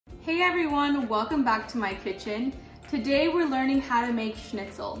Hey everyone, welcome back to my kitchen. Today we're learning how to make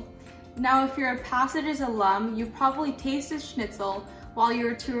schnitzel. Now if you're a Passages alum, you've probably tasted schnitzel while you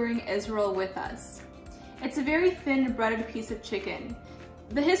were touring Israel with us. It's a very thin breaded piece of chicken.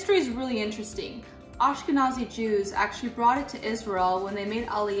 The history is really interesting. Ashkenazi Jews actually brought it to Israel when they made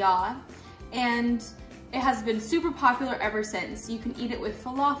Aliyah, and it has been super popular ever since. You can eat it with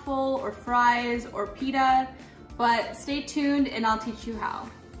falafel or fries or pita, but stay tuned and I'll teach you how.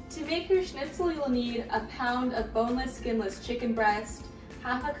 To make your schnitzel, you'll need a pound of boneless, skinless chicken breast,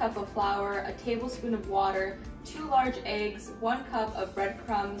 half a cup of flour, a tablespoon of water, 2 large eggs, 1 cup of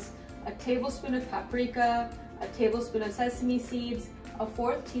breadcrumbs, a tablespoon of paprika, a tablespoon of sesame seeds, a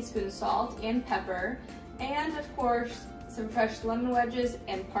 1/4 teaspoon salt and pepper, and of course, some fresh lemon wedges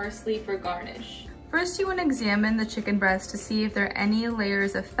and parsley for garnish. First, you want to examine the chicken breast to see if there are any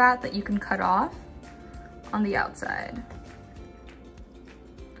layers of fat that you can cut off on the outside,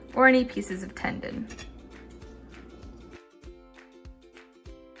 or any pieces of tendon.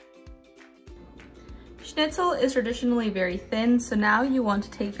 Schnitzel is traditionally very thin, so now you want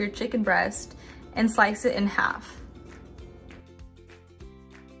to take your chicken breast and slice it in half.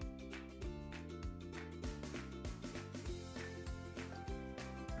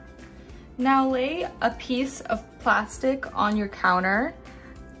 Now lay a piece of plastic on your counter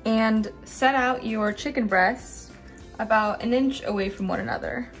and set out your chicken breasts about 1 inch away from one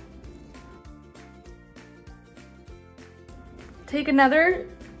another. Take another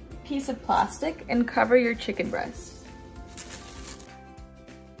piece of plastic and cover your chicken breasts.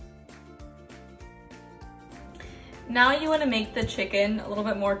 Now you want to make the chicken a little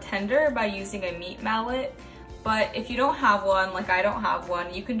bit more tender by using a meat mallet. But if you don't have one, like I don't have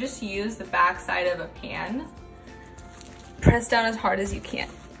one, you can just use the back side of a pan. Press down as hard as you can.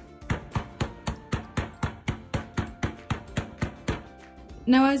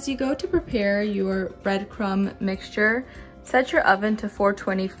 Now as you go to prepare your breadcrumb mixture, set your oven to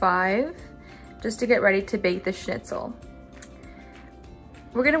 425 just to get ready to bake the schnitzel.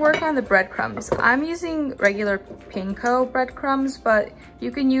 We're gonna work on the breadcrumbs. I'm using regular panko breadcrumbs, but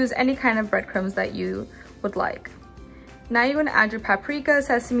you can use any kind of breadcrumbs that you would like. Now you're going to add your paprika,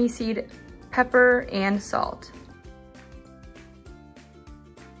 sesame seed, pepper, and salt.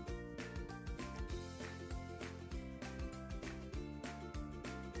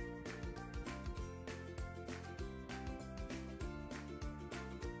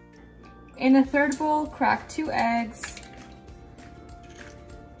 In a third bowl, crack 2 eggs.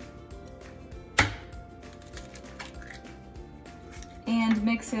 And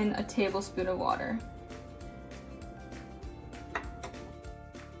mix in a tablespoon of water.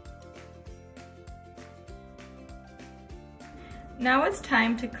 Now it's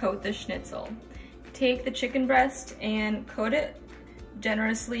time to coat the schnitzel. Take the chicken breast and coat it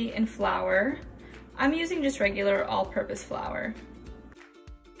generously in flour. I'm using just regular all-purpose flour.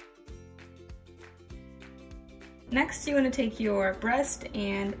 Next, you want to take your breast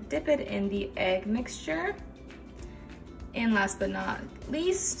and dip it in the egg mixture. And last but not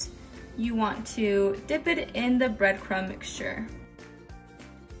least, you want to dip it in the breadcrumb mixture.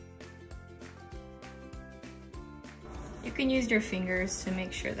 You can use your fingers to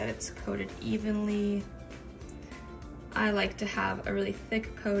make sure that it's coated evenly. I like to have a really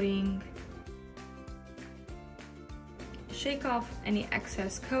thick coating. Shake off any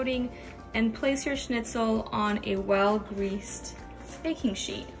excess coating and place your schnitzel on a well-greased baking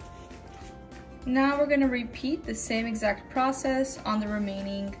sheet. Now we're gonna repeat the same exact process on the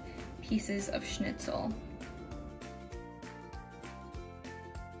remaining pieces of schnitzel.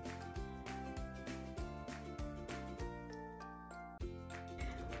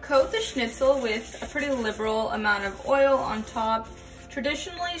 Coat the schnitzel with a pretty liberal amount of oil on top.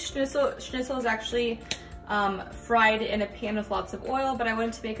 Traditionally, schnitzel is actually fried in a pan with lots of oil, but I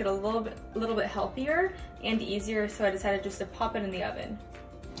wanted to make it a little bit healthier and easier, so I decided just to pop it in the oven.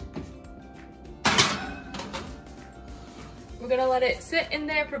 We're gonna let it sit in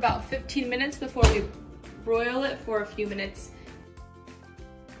there for about 15 minutes before we broil it for a few minutes.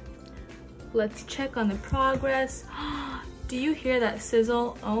 Let's check on the progress. Do you hear that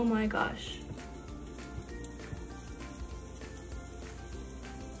sizzle? Oh my gosh.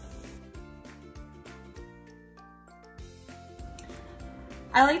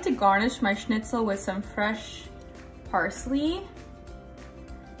 I like to garnish my schnitzel with some fresh parsley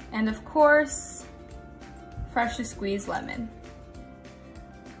and of course, freshly squeezed lemon.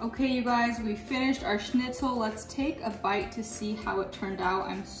 Okay, you guys, we finished our schnitzel. Let's take a bite to see how it turned out.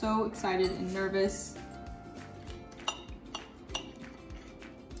 I'm so excited and nervous.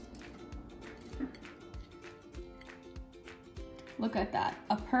 Look at that,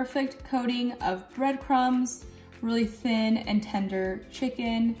 a perfect coating of breadcrumbs, really thin and tender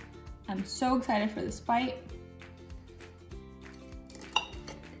chicken. I'm so excited for this bite.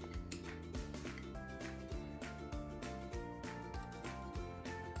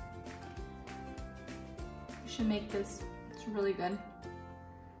 You should make this, it's really good.